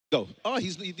Go. Oh,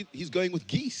 he's going with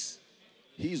geese.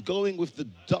 He's going with the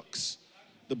ducks,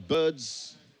 the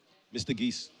birds, Mr.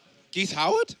 Geese. Geese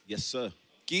Howard? Yes, sir.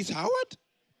 Geese Howard?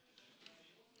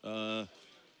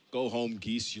 Go home,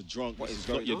 Geese. You're drunk. What This is is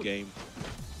not going your on? game.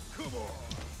 Come on.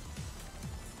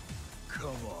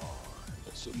 Come on.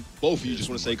 So both of you just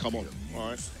want to say, come on. All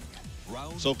right.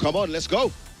 Round So come on, let's go.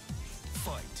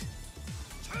 fight.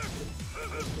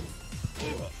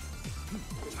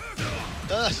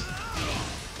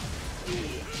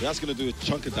 So that's going to do a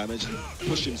chunk of damage and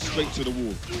push him straight to the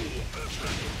wall.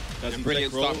 Does he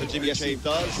Brilliant tech roll? start for Jimmy Yes, he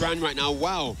does. JimmyJTran right now.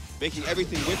 Wow. Making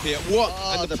everything whip here. What?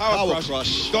 Ah, and the the power power crush.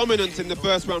 crush. Dominance in the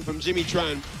first round from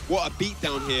JimmyJTran. What a beat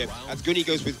down here as Gunni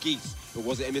goes with Geese. But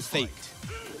was it a mistake?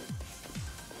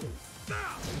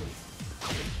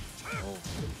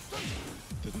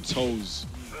 The toes.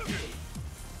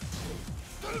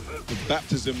 The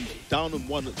baptism down and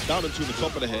one, down and two on the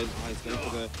top of the head. Oh, he's going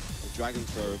for the dragon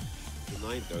throw.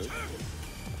 Denied though.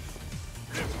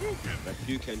 But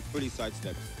Duken fully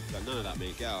sidesteps. Like, none of that,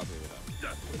 mate. Get out of here with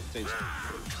that.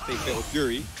 Same bit of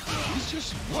fury. He's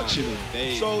just watching him.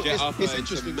 They So get it's up into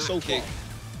interesting mat so far. kick.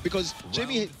 Because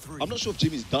Jimmy, I'm not sure if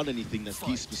Jimmy's done anything that's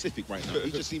geese specific right now. He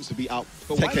just seems to be out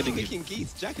But why is he Tekkening him. picking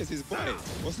Geese? Jack is his boy.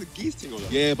 What's the Geese thing all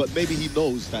about? Yeah, but maybe he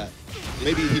knows that.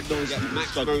 Maybe he knows Yeah, he's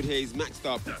max struggling. mode here, he's maxed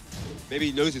up. Maybe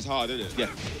he knows it's hard, isn't it? Yeah.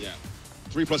 Yeah.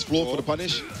 3+4 for the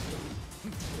punish.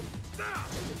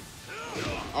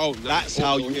 Oh, nice. That's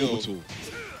how you Heel. orbital.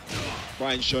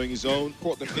 Brian showing his own.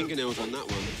 Caught the fingernails on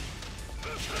that one.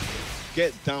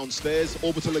 Get downstairs.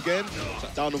 Orbital again.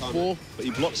 Down on 4, but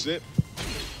he blocks it.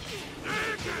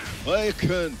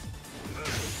 Tekken.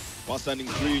 While standing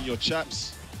 3 in your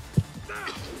chaps.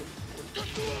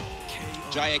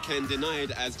 JimmyJTran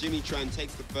denied as JimmyJTran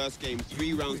takes the first game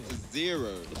 3 rounds to 0.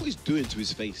 Look what he's doing to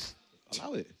his face.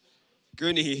 Allow it.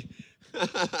 Gunni.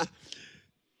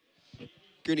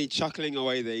 Gunni chuckling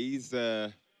away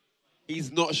there.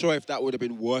 He's not sure if that would have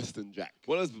been worse than Jack.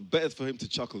 Well, it's better for him to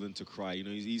chuckle than to cry. You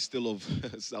know, he's still of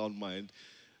sound mind.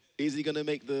 Is he going to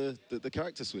make the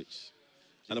character switch?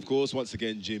 And of course, once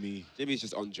again, Jimmy. Jimmy's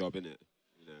just on job, innit?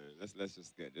 You know, let's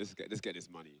just get this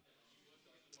money.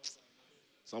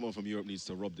 Someone from Europe needs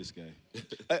to rob this guy.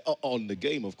 On the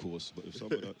game, of course, but if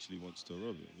someone actually wants to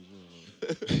rob it as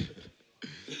well.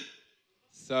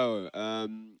 So,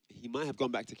 he might have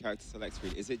gone back to character select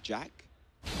screen. Is it Jack?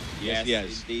 Yes,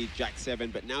 yes. Indeed, Jack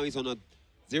 7, but now he's on a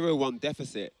 0-1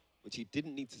 deficit, which he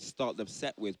didn't need to start the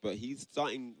set with, but he's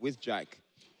starting with Jack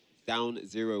down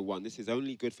 0-1. This is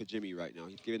only good for Jimmy right now.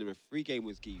 He's giving him a free game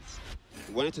with Geese.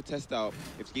 He wanted to test out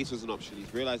if Geese was an option.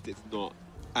 He's realized it's not.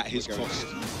 At his cost.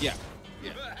 Yeah.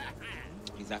 Yeah.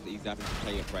 He's having to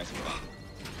pay a price for that.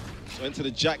 So into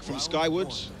the Jack from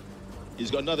Skyward.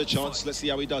 He's got another chance. Let's see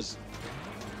how he does.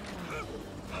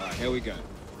 All right, here we go.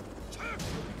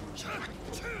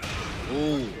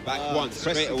 Ooh, back one,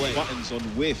 straight pressing away. Buttons on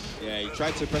whiff. Yeah, he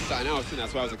tried to press that else, and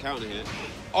that's why I was a counter here.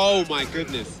 Oh my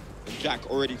goodness. And Jack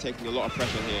already taking a lot of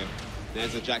pressure here.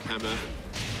 There's a jackhammer.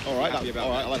 All right, Happy about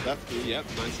all right, that. I like that. Yep,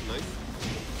 nice.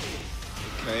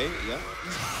 Okay,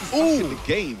 yeah. Ooh, in the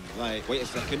game. Like, Wait a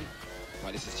second.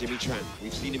 Right, this is JimmyJTran.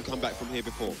 We've seen him come back from here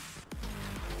before.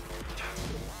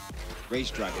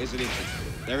 Rage drag, isn't it?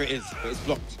 There it is, but it's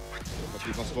blocked. But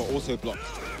 3+4 also blocked.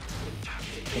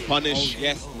 the punish. Oh,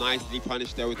 yes, nicely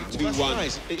punished there with the 2-1. That's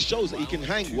nice. It shows that he can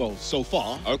hang well so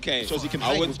far. Okay, It shows he can I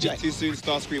hang wouldn't with speak Jack. too soon,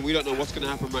 Star Screen. We don't know what's going to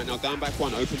happen right now. Down back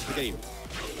 1 opens the game.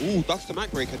 Ooh, that's the Mac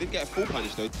breaker. Didn't get a full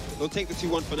punish though. They'll take the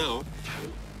 2-1 for now.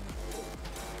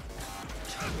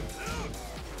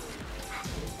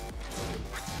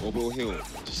 Orbital heel.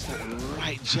 Just that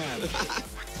right jab.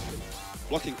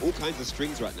 Blocking all kinds of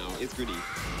strings right now is Gunni.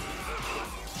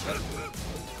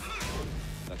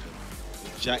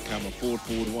 Jackhammer,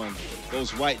 forward, 1.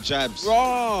 Those right jabs.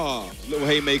 Raw! Little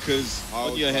haymakers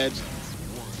Oh, on your head.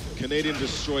 Canadian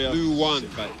Destroyer. Blue 1.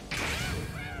 Sit back.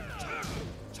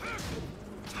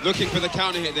 Looking for the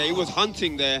counter hit there. He was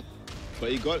hunting there.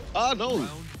 But he got, ah, no.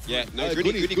 Yeah, no,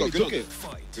 Gunni Gunni got good on took it.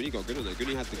 it. Gunni got good on that.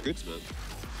 Gunni had the goods, man.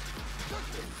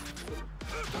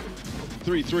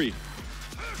 3-3.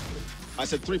 I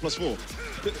said 3+4.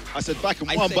 I said back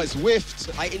and I 1, say- but it's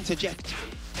whiffed. I interject.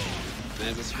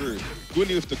 There's a screw.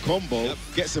 Gunni with the combo, Yep.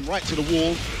 gets him right to the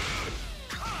wall.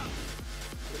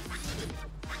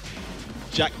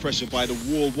 Jack pressure by the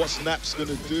wall. What's Naps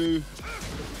gonna do?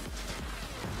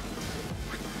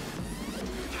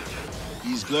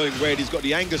 He's glowing red. He's got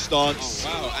the anger stance. Oh,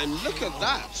 wow. And look at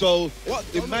that. So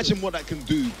imagine what that can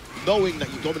do, knowing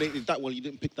that you dominated that one. You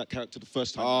didn't pick that character the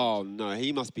first time. Oh, no.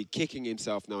 He must be kicking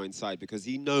himself now inside because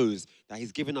he knows that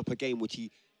he's given up a game which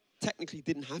he technically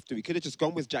didn't have to. He could have just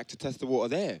gone with Jack to test the water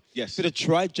there. Yes. Could have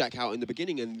tried Jack out in the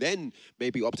beginning and then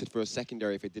maybe opted for a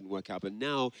secondary if it didn't work out. But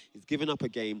now he's given up a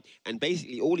game, and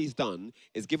basically all he's done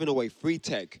is given away free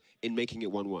tech in making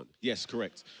it 1-1. Yes,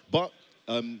 correct. But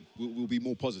we'll be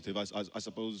more positive. I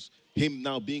suppose him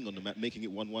now being on the map, making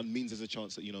it 1-1, means there's a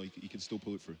chance that, you know, he can still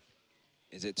pull it through.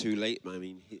 Is it too late? I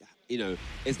mean, you know,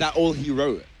 is that all he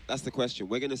wrote? That's the question.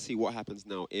 We're going to see what happens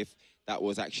now if that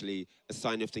was actually a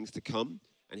sign of things to come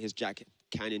and his Jack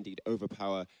can indeed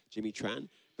overpower JimmyJTran.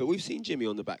 But we've seen Jimmy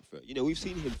on the back foot. You know, we've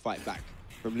seen him fight back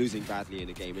from losing badly in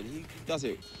a game, and he does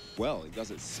it well. He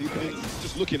does it super.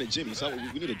 Just looking at Jimmy, so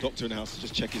we need a doctor in the house to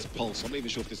just check his pulse. I'm not even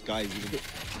sure if this guy is even...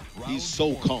 He's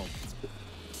so calm.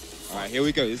 All right, here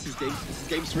we go. This is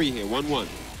game 3 here, 1-1.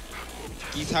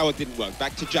 Geese Howard didn't work.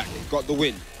 Back to Jack, got the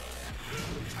win.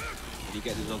 And he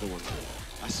gets another one.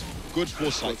 That's good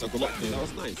foresight. That was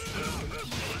nice.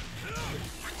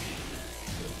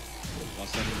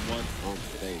 Last time in one. Oh,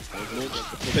 days.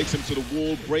 Takes him to the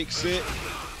wall, breaks it.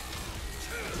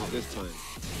 Not this time.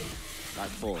 Back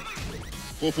 4.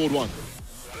 4-forward 1.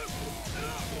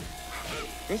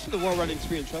 Goes for the wall running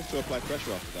 3 and tries to apply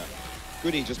pressure after that.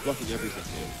 Gunni just blocking everything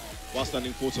here. While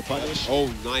standing 4 to punish. Oh,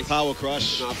 nice. Power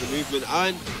crush. After movement.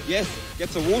 And yes,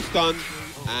 gets a wall stun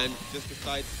and just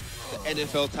decides the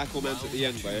NFL tackle man's at the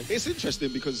end, bro. It's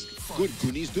interesting because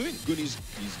Gunni's doing. Gunni's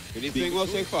doing well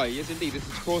so far. Yes, indeed. This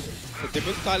is, of course, a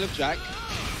different style of Jack.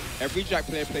 Every Jack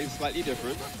player plays slightly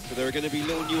different, so there are going to be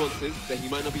little nuances that he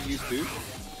might not be used to.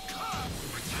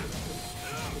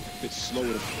 A bit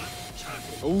slower.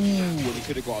 Ooh, and he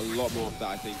could have got a lot more of that,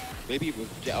 I think. Maybe it was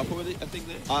jet up or a thing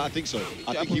there? I think so.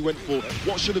 I think he went for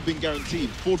what should have been guaranteed.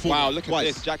 Forward. Wow, look at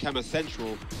this. Jackhammer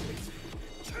Central.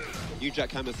 New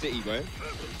Jackhammer City, bro.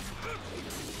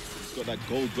 He's got that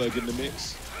Goldberg in the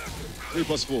mix.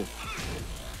 3+4.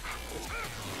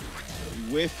 He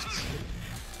whiffed.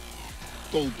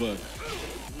 Goldberg.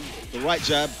 The right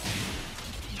jab.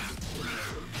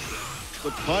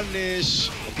 The punish.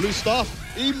 A blue stuff.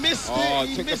 He missed it. Oh,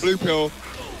 he took missed the blue pill.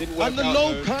 Didn't work and the out,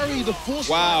 low though. parry, the force.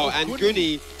 Wow, and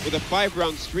Gunni with a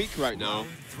 5-round streak right now.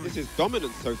 This is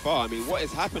dominance so far. I mean, what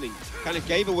is happening? Kind of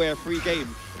gave away a free game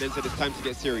and then said it's time to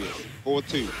get serious. Forward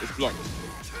 2, it's blocked.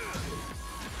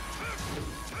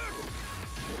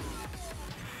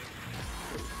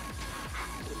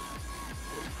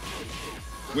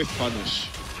 With punish.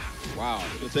 Wow.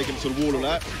 Gonna take him to the wall of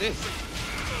that. This.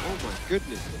 Oh my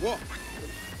goodness. What?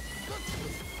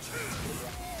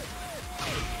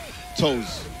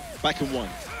 Toes. Back in 1.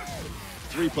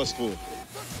 3+4.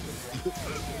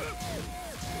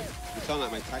 You sound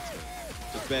like my tax man.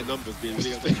 Just bare numbers being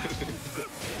really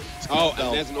Oh,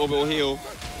 and there's an orbital heel.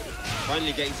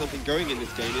 Finally getting something going in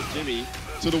this game. It's Jimmy.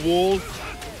 To the wall.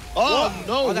 Oh, what?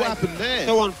 no, what happened there?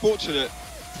 So unfortunate.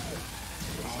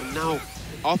 Oh, now,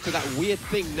 after that weird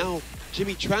thing, now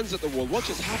JimmyJTran's at the wall. What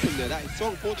just happened there? That is so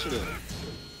unfortunate.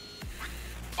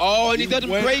 Oh, and he doesn't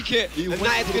break it. And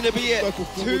that is going to be it.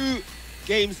 2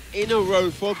 games in a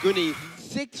row for Gunni.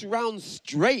 6 rounds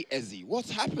straight, Ezzy. What's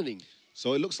happening?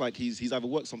 So it looks like he's either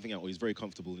worked something out or he's very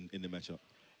comfortable in the matchup.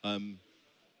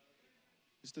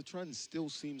 Mr. Tran still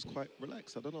seems quite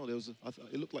relaxed. I don't know.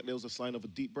 It looked like there was a sign of a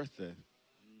deep breath there.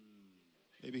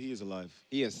 Maybe he is alive.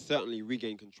 He has certainly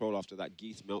regained control after that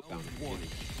geese meltdown.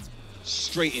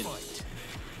 Straight in.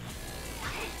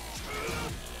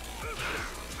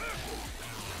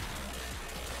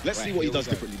 Let's see what he does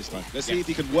differently this time. Let's see if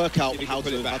he can work out how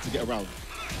to get around.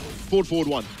 Forward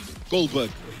 1. Goldberg.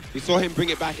 We saw him bring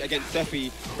it back against Sefi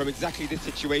from exactly this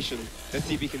situation. Let's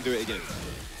see if he can do it again.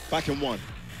 Back in 1.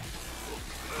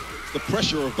 The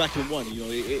pressure of back in 1, you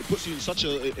know, it puts you in such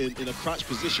in a crouch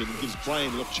position and gives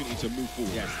Brian the opportunity to move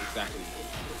forward. Yes, exactly.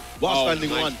 While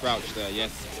standing nice 1. Crouch there,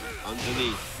 yes.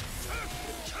 Underneath.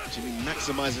 Jimmy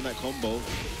maximizing that combo.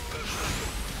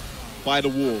 By the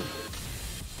wall.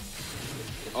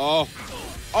 Oh,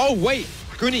 wait.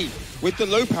 Gunni with the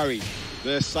low parry.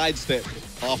 The sidestep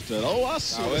after. Oh, I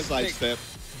saw a sidestep.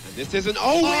 And this isn't.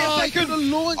 Oh, wait a second.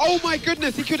 Oh, my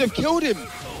goodness. He could have killed him.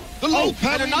 The low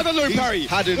parry. And another low parry.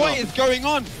 What is going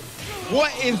on?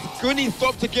 What is Gunni's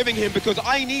doctor giving him? Because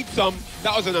I need some.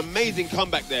 That was an amazing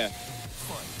comeback there.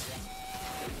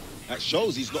 That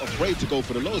shows he's not afraid to go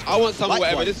for the lows. I want some of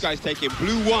whatever this guy's taking.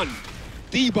 Blue 1.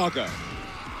 Debugger.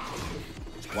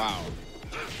 Wow.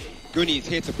 Gunni is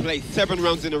here to play 7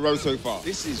 rounds in a row so far.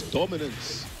 This is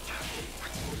dominance.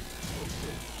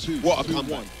 2. What a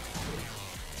comeback.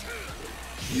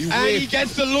 1. And he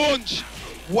gets the launch.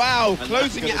 Wow, and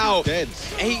closing it out. 8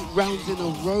 rounds in a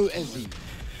row, Ezzy.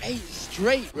 8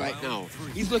 straight right now.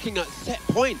 He's looking at set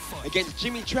point against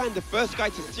JimmyJTran, the first guy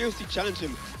to seriously challenge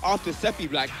him after Seppi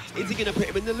Black. Is he going to put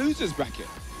him in the loser's bracket?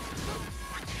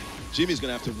 Jimmy's going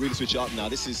to have to really switch it up now.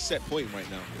 This is set point right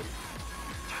now.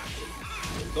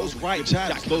 Those right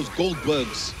jabs, those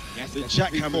Goldbergs, Yes, the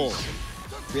jackhammers.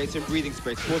 Create some breathing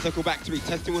space. 4 circle back 3.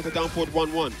 Testing with a down forward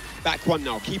 1-1. Back 1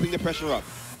 now, keeping the pressure up.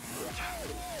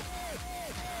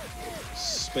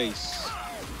 Space,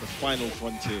 the final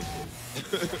frontier.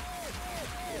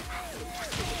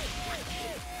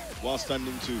 While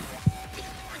standing 2.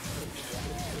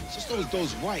 It's just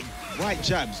those right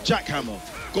jabs, jackhammer,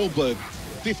 Goldberg,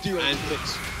 50 round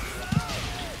mix.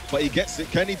 But he gets it.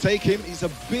 Can he take him? He's a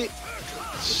bit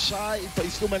shy, but he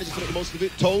still manages to make the most of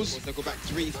it. Toes. 4 circle back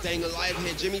 3, staying alive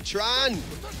here. JimmyJTran.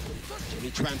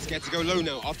 JimmyJTran scared to go low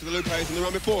now after the low parries in the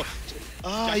round before.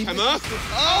 Jackhammer.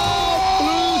 Oh,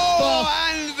 blue stuff.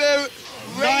 And the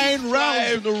 9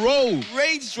 rounds in a row.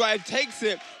 Rage Drive takes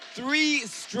it. 3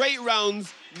 straight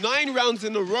rounds, 9 rounds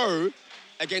in a row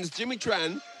against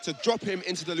JimmyJTran to drop him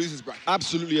into the loser's bracket.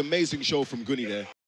 Absolutely amazing show from Gunni there.